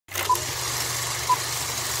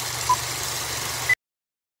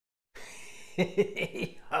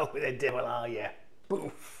How the devil are you?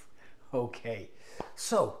 Boof. Okay,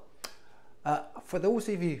 so for those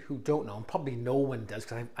of you who don't know, and probably no one does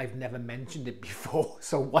because I've never mentioned it before,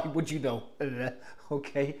 so why would you know?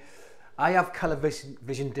 Okay, I have colour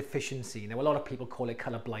vision deficiency. Now, a lot of people call it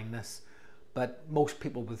colour blindness, but most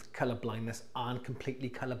people with colour blindness aren't completely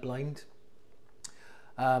colour blind.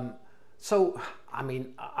 So, I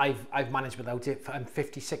mean, I've managed without it. I'm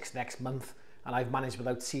 56 next month, and I've managed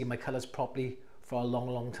without seeing my colours properly for a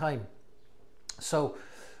long time. So,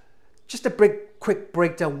 just a quick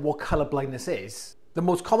breakdown of what colour blindness is. The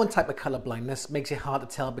most common type of colour blindness makes it hard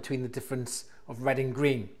to tell between the difference of red and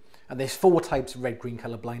green. And there's 4 types of red-green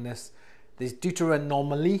colour blindness. There's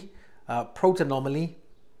deuteranomaly, protanomaly,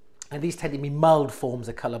 and these tend to be mild forms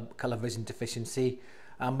of colour vision deficiency.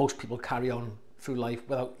 Most people carry on through life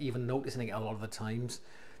without even noticing it a lot of the times.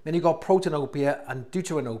 Then you've got protanopia and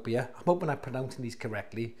deuteranopia. I'm hoping I'm pronouncing these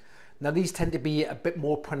correctly. Now, these tend to be a bit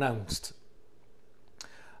more pronounced.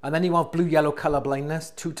 And then you have blue-yellow colour blindness,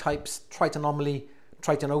 2 types, tritonomaly,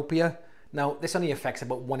 tritanopia. Now, this only affects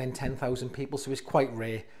about 1 in 10,000 people, so it's quite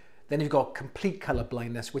rare. Then you've got complete colour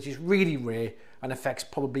blindness, which is really rare and affects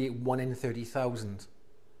probably 1 in 30,000.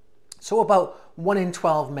 So about 1 in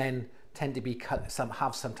 12 men tend to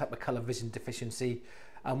have some type of colour vision deficiency,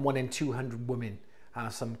 and 1 in 200 women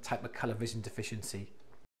have some type of colour vision deficiency.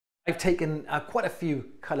 I've taken quite a few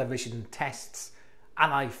colour vision tests,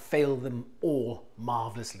 and I failed them all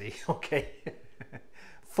marvellously. Okay,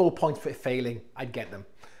 full points for failing, I'd get them.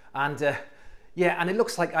 And yeah, and it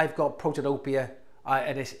looks like I've got protanopia,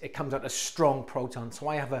 and it comes out as strong proton, so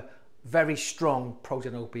I have a very strong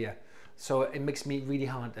protanopia, so it makes me really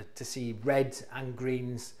hard to see reds and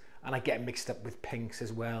greens, and I get mixed up with pinks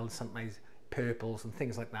as well, sometimes purples and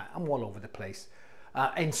things like that. I'm all over the place.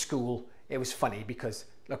 In school, it was funny because,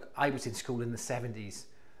 look, I was in school in the 70s.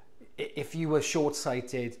 If you were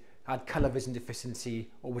short-sighted, had colour vision deficiency,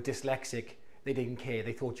 or were dyslexic, they didn't care.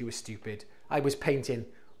 They thought you were stupid. I was painting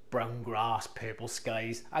brown grass, purple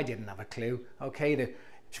skies. I didn't have a clue. Okay,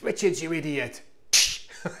 Richards, you idiot.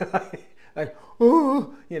 Like,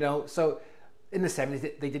 oh, you know, so in the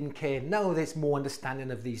 70s, they didn't care. Now there's more understanding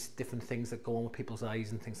of these different things that go on with people's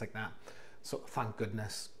eyes and things like that. So thank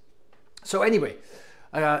goodness. So anyway,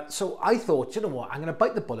 so I thought, you know what, I'm going to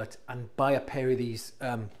bite the bullet and buy a pair of these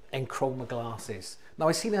EnChroma glasses. Now,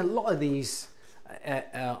 I've seen a lot of these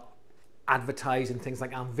advertised and things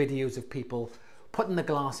like that, videos of people putting the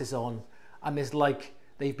glasses on, and there's like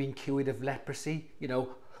they've been cured of leprosy, you know.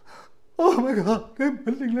 Oh my God, I'm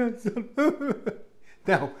putting glasses on.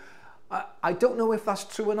 Now, I don't know if that's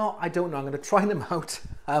true or not. I don't know. I'm going to try them out,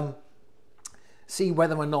 see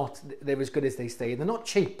whether or not they're as good as they say. They're not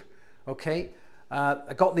cheap, okay?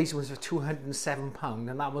 I got these ones for £207,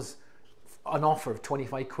 and that was an offer of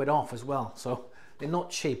 25 quid off as well. So they're not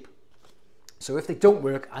cheap. So if they don't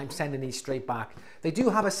work, I'm sending these straight back. They do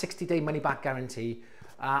have a 60-day money-back guarantee,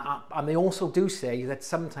 and they also do say that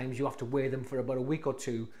sometimes you have to wear them for about a week or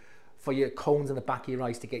 2 for your cones in the back of your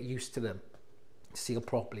eyes to get used to them, to seal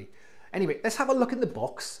properly. Anyway, let's have a look in the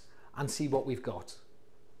box and see what we've got.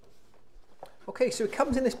 Okay, so it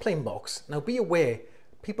comes in this plain box. Now, be aware,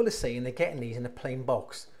 people are saying they're getting these in a plain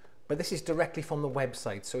box, but this is directly from the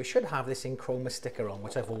website, so it should have this EnChroma sticker on,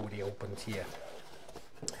 which I've already opened here.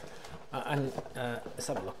 Let's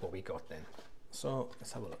have a look what we got then. So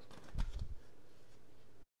let's have a look.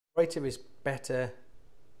 Brighter is better.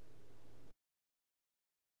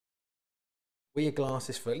 Wear your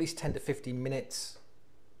glasses for at least 10 to 15 minutes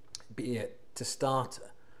to start,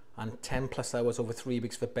 and 10+ hours over 3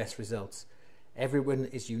 weeks for best results. Everyone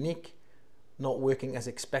is unique. Not working as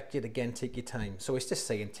expected. Again, take your time. So it's just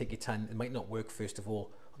saying take your time. It might not work first of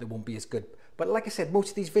all, or they won't be as good. But like I said, most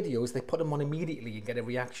of these videos, they put them on immediately and get a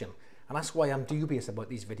reaction. And that's why I'm dubious about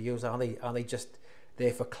these videos. Are they just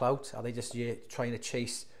there for clout? Are they just trying to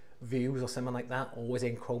chase views or something like that? Or is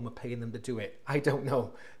EnChroma paying them to do it? I don't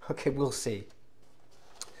know. Okay, we'll see.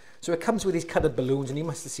 So it comes with these coloured balloons, and you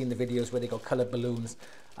must have seen the videos where they got coloured balloons.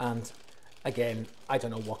 And again, I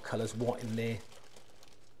don't know what colours what in there.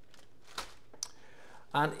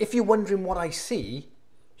 And if you're wondering what I see,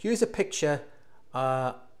 here's a picture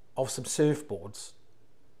of some surfboards.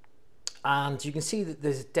 And you can see that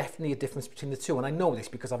there's definitely a difference between the two. And I know this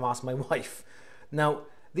because I've asked my wife. Now,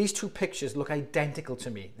 these 2 pictures look identical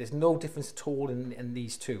to me. There's no difference at all in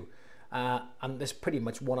these 2. And that's pretty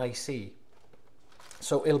much what I see.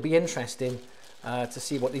 So it'll be interesting to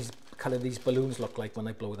see what these balloons look like when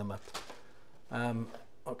I blow them up.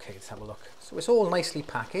 Okay, let's have a look. So it's all nicely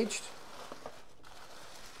packaged.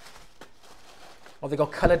 Oh, they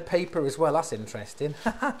got coloured paper as well. That's interesting.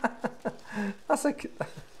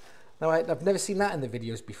 Now I've never seen that in the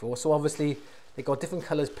videos before, so obviously they got different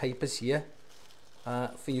colours papers here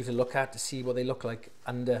for you to look at to see what they look like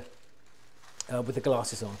under with the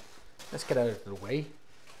glasses on. Let's get out of the way.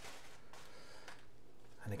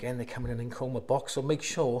 And again, they come in an EnChroma box, so make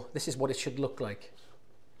sure this is what it should look like.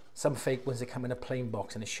 Some fake ones, they come in a plain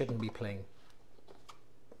box and it shouldn't be plain.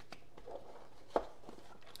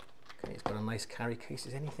 Okay, it's got a nice carry case.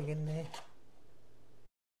 Is anything in there?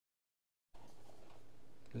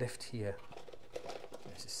 Lift here.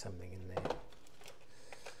 There's something in there.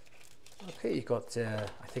 Okay, you've got,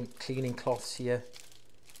 I think, cleaning cloths here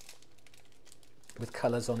with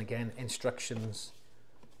colours on again, instructions,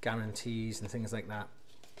 guarantees and things like that.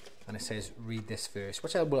 And it says read this first,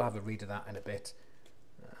 which I will have a read of that in a bit.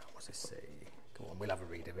 What's it say? Go on, we'll have a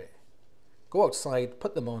read of it. Go outside,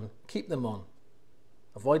 put them on, keep them on.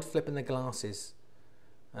 Avoid flipping the glasses.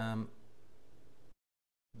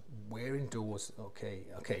 Wear indoors. Okay,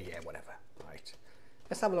 yeah, whatever. Right.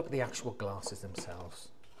 Let's have a look at the actual glasses themselves.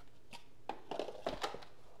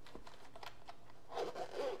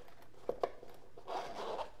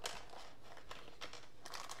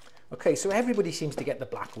 Okay, so everybody seems to get the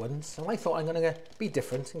black ones, so I thought I'm going to be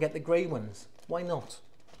different and get the grey ones. Why not?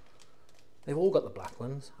 They've all got the black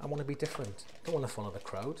ones. I want to be different. I don't want to follow the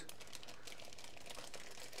crowd.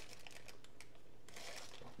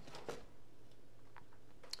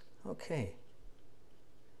 Okay.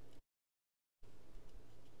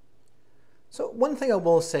 So one thing I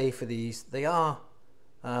will say for these, they are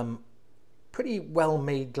pretty well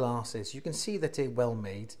made glasses. You can see that they're well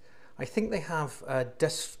made. I think they have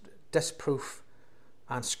dust proof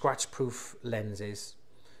and scratch proof lenses.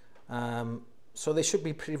 So they should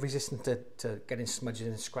be pretty resistant to getting smudges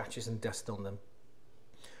and scratches and dust on them.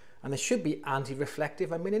 And they should be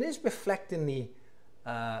anti-reflective. I mean, it is reflecting the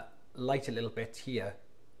light a little bit here.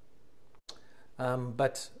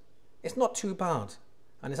 But it's not too bad,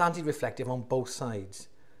 and it's anti-reflective on both sides.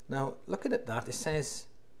 Now looking at that, it says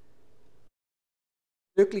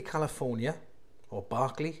Berkeley, California, or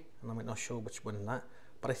Berkeley, and I'm not sure which one that,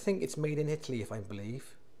 but I think it's made in Italy, if I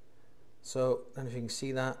believe. So I don't know if you can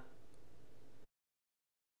see that.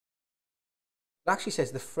 It actually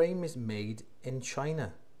says the frame is made in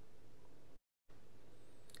China.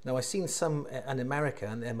 Now I've seen some in America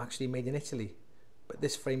and they're actually made in Italy, but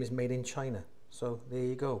this frame is made in China. So there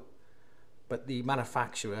you go. But the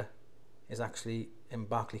manufacturer is actually in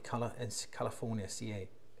Berkeley, California, CA.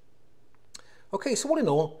 Okay, so all in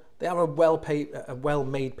all, they are a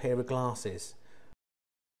well-made pair of glasses.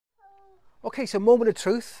 Okay, so moment of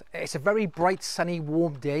truth. It's a very bright, sunny,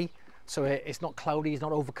 warm day. So it's not cloudy, it's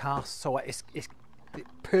not overcast. So it's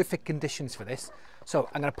perfect conditions for this. So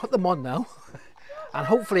I'm going to put them on now. And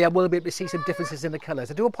hopefully I will be able to see some differences in the colours.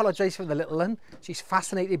 I do apologise for the little one. She's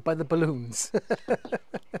fascinated by the balloons.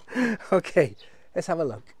 Okay, let's have a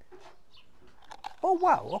look. Oh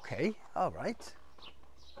wow, okay, all right.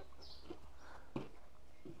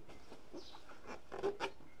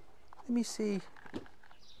 Let me see.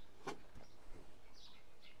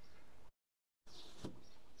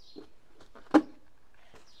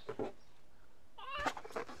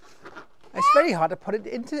 It's very hard to put it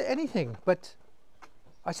into anything, but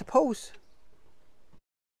I suppose.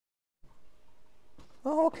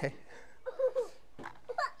 Oh, okay.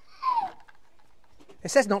 It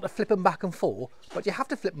says not to flip them back and forth, but you have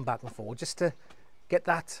to flip them back and forth just to get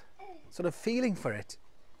that sort of feeling for it.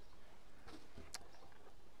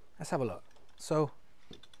 Let's have a look. So,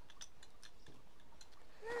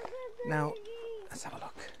 now, let's have a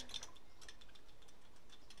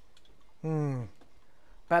look.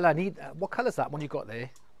 Bella, I need, what colour's that one you got there?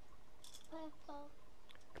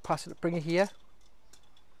 Pass it, bring it here.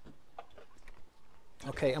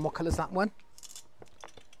 Okay, and what colour's that one?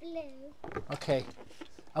 Blue. Okay.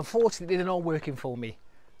 Unfortunately, they're not working for me.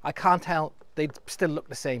 I can't tell, they still look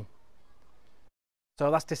the same. So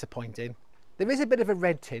that's disappointing. There is a bit of a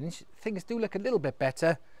red tinge. Things do look a little bit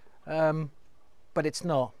better, but it's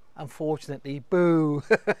not, unfortunately. Boo.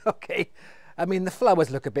 Okay. I mean, the flowers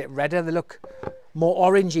look a bit redder. They look more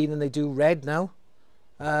orangey than they do red now.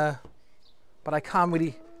 But I can't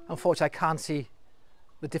really, unfortunately, I can't see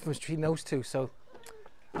the difference between those two. So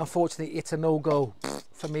unfortunately, it's a no-go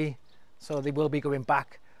for me. So they will be going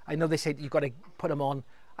back. I know they said you've got to put them on.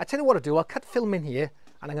 I tell you what I'll do, I'll cut film in here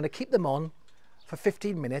and I'm going to keep them on for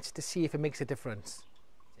 15 minutes to see if it makes a difference.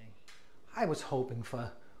 I was hoping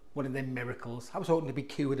for one of them miracles. I was hoping to be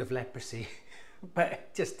cured of leprosy, but it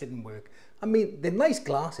just didn't work. I mean, they're nice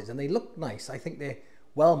glasses and they look nice. I think they're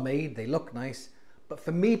well made, they look nice. But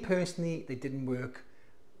for me personally, they didn't work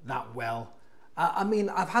that well. I mean,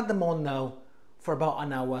 I've had them on now for about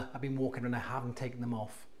an hour. I've been walking and I haven't taken them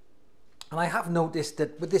off. And I have noticed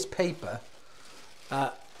that with this paper,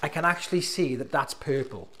 I can actually see that that's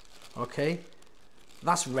purple, okay?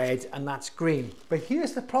 That's red and that's green. But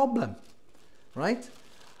here's the problem, right?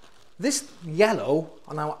 This yellow,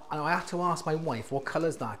 and I had to ask my wife, what colour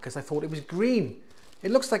is that? Because I thought it was green. It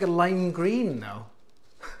looks like a lime green now.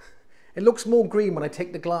 It looks more green when I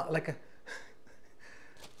take the glass, like a...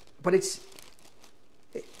 But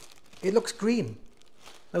it looks green.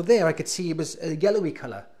 Now there I could see it was a yellowy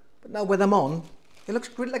colour. But now with them on, it looks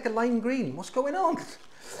like a lime green. What's going on?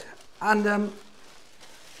 And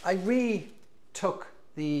I retook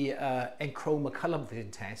the EnChroma colour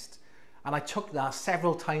vision test, and I took that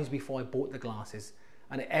several times before I bought the glasses,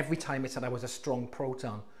 and every time it said I was a strong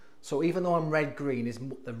proton. So even though I'm red-green,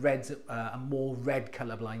 the reds are more red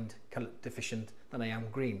colour deficient than I am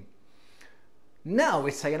green. Now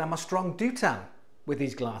it's saying I'm a strong deutan with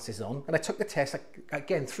these glasses on, and I took the test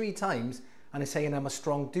again 3 times, and it's saying I'm a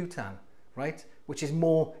strong deutan, right? Which is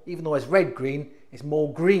more, even though it's red-green, it's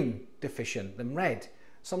more green deficient than red.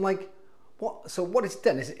 So I'm like, what? So what it's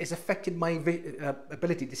done is it's affected my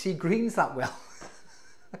ability to see greens that well.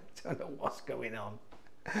 I don't know what's going on.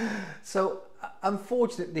 So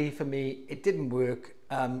unfortunately for me, it didn't work.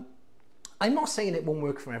 I'm not saying it won't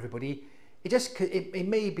work for everybody. It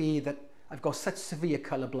may be that I've got such severe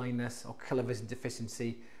colour blindness or colour vision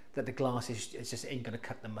deficiency that the glasses just ain't going to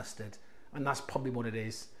cut the mustard, and that's probably what it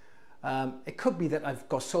is. It could be that I've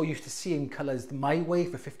got so used to seeing colours my way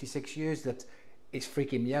for 56 years that it's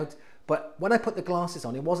freaking me out. But when I put the glasses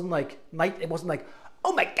on, it wasn't like it wasn't like,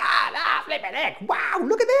 oh my God, flipping heck, wow,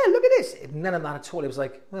 look at there, look at this. None of that at all. It was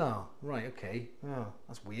like, oh, right, okay, oh,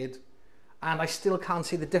 that's weird. And I still can't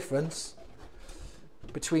see the difference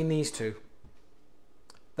between these two.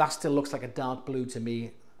 That still looks like a dark blue to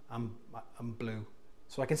me. I'm blue.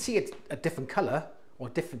 So I can see it a different colour, or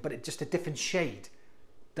different, but it's just a different shade.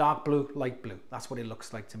 Dark blue, light blue. That's what it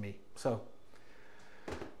looks like to me. So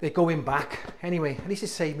they're going back. Anyway, at least it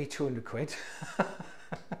saved me 200 quid.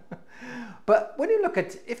 But when you look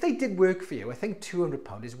at, if they did work for you, I think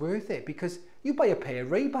 £200 is worth it, because you buy a pair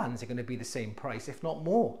of Ray-Bans, are going to be the same price, if not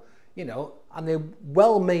more, you know, and they're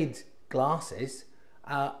well-made glasses,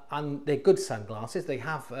 and they're good sunglasses. They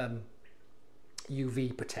have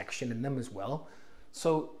UV protection in them as well.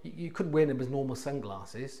 So you could wear them as normal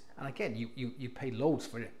sunglasses. And again, you pay loads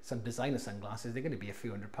for some designer sunglasses. They're going to be a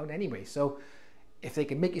few £100 anyway. So if they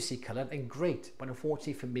can make you see colour, then great. But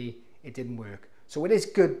unfortunately for me, it didn't work. So it is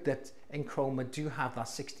good that EnChroma do have that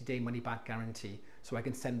 60-day money-back guarantee. So I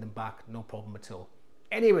can send them back, no problem at all.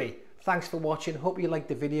 Anyway, thanks for watching. Hope you liked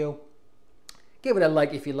the video. Give it a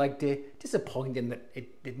like if you liked it. Disappointing that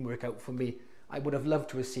it didn't work out for me. I would have loved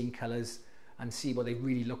to have seen colours and see what they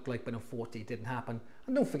really looked like, but unfortunately it didn't happen.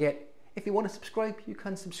 And don't forget, if you want to subscribe, you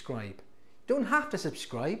can subscribe. You don't have to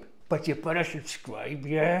subscribe, but you better subscribe,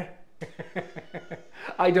 yeah?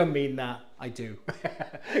 I don't mean that, I do.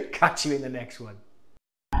 Catch you in the next one.